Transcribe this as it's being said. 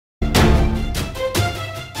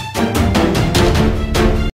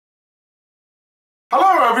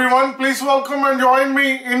everyone, please welcome and join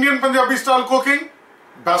me Indian Punjabi style cooking.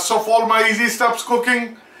 Best of all my easy steps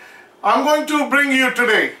cooking. I'm going to bring you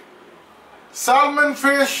today salmon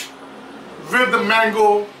fish with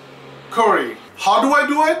mango curry. How do I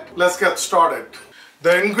do it? Let's get started.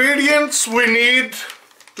 The ingredients we need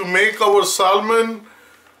to make our salmon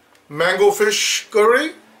mango fish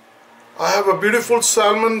curry. I have a beautiful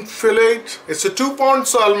salmon fillet. It's a 2-pound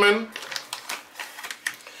salmon.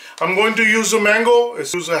 I'm going to use a mango. I'll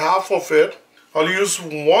use a half of it. I'll use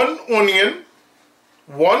 1 onion,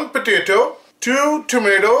 1 potato, 2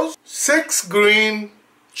 tomatoes, 6 green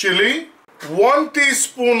chili, 1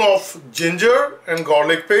 teaspoon of ginger and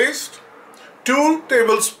garlic paste, 2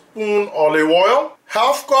 tablespoon olive oil,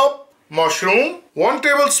 half cup mushroom, 1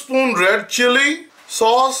 tablespoon red chili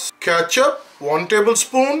sauce, ketchup, 1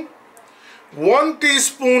 tablespoon, 1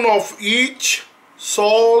 teaspoon of each,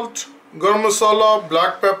 salt, Garam Masala,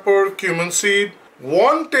 black pepper, cumin seed,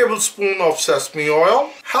 1 tablespoon of sesame oil,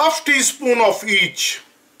 half teaspoon of each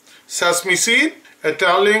sesame seed,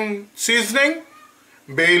 Italian seasoning,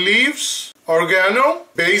 bay leaves, oregano,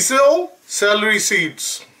 basil, celery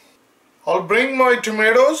seeds. I'll bring my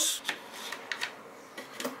tomatoes.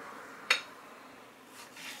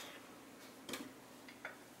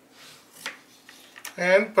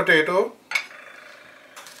 And potato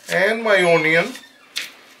and my onion,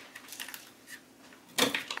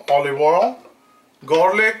 olive oil,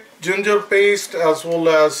 garlic, ginger paste, as well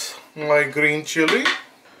as my green chili.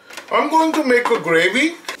 I'm going to make a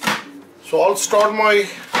gravy, so I'll start my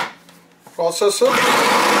processor.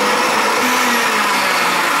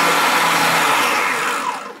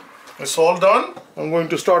 It's all done. I'm going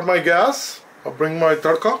to start my gas. I'll bring my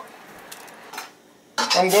tadka.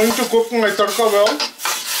 I'm going to cook my tadka well.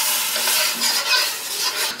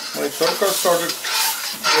 My tadka started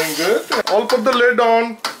doing good. I'll put the lid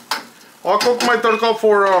on. I'll cook my tadka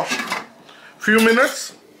for a few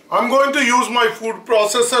minutes. I'm going to use my food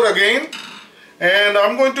processor again, and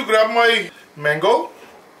I'm going to grab my mango.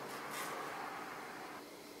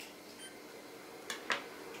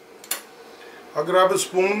 I'll grab a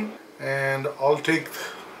spoon and I'll take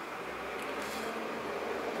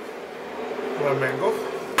my mango.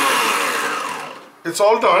 It's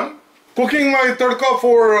all done. Cooking my tadka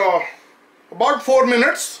for about 4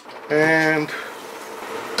 minutes, and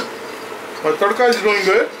my tadka is doing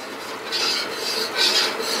good.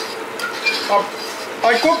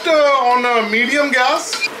 I cooked on a medium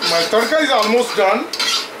gas. My tadka is almost done.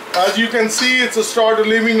 As you can see, it's started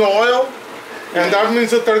leaving oil, and that means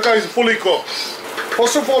the tadka is fully cooked.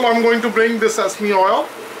 First of all, I'm going to bring the sesame oil,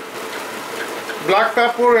 black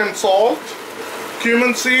pepper and salt,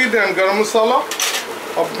 cumin seed and garam masala.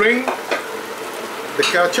 I'll bring the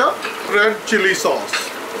ketchup, red chili sauce.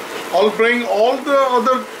 I'll bring all the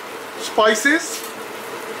other spices.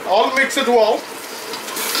 I'll mix it well.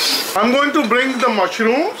 I'm going to bring the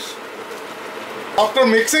mushrooms. After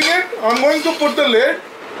mixing it, I'm going to put the lid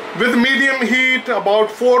with medium heat, about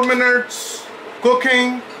 4 minutes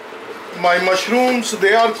cooking. My mushrooms,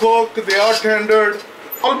 they are cooked, they are tendered.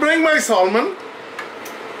 I'll bring my salmon.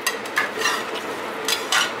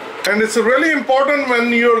 And it's really important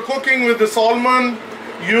when you're cooking with the salmon,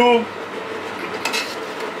 you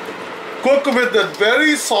cook with a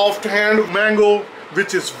very soft hand mango,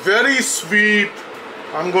 which is very sweet.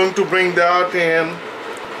 I'm going to bring that in.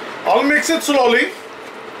 I'll mix it slowly.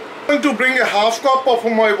 I'm going to bring a half cup of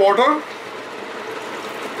my water,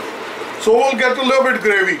 so we'll get a little bit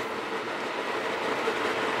gravy,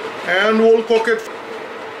 and we'll cook it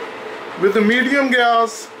with the medium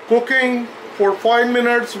gas, cooking for 5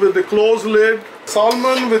 minutes with the closed lid.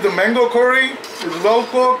 Salmon with the mango curry is well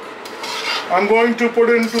cooked. I'm going to put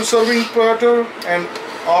it into serving platter and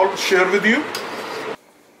I'll share with you.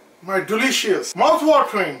 My delicious,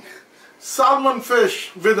 mouth-watering salmon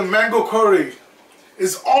fish with a mango curry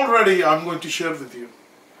is all ready. I'm going to share with you.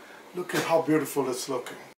 Look at how beautiful it's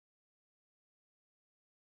looking.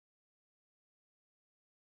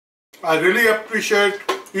 I really appreciate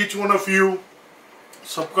each one of you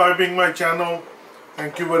subscribing my channel.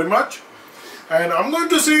 Thank you very much. And I'm going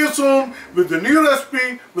to see you soon with the new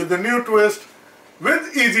recipe, with the new twist,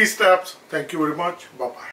 with easy steps. Thank you very much. Bye-bye.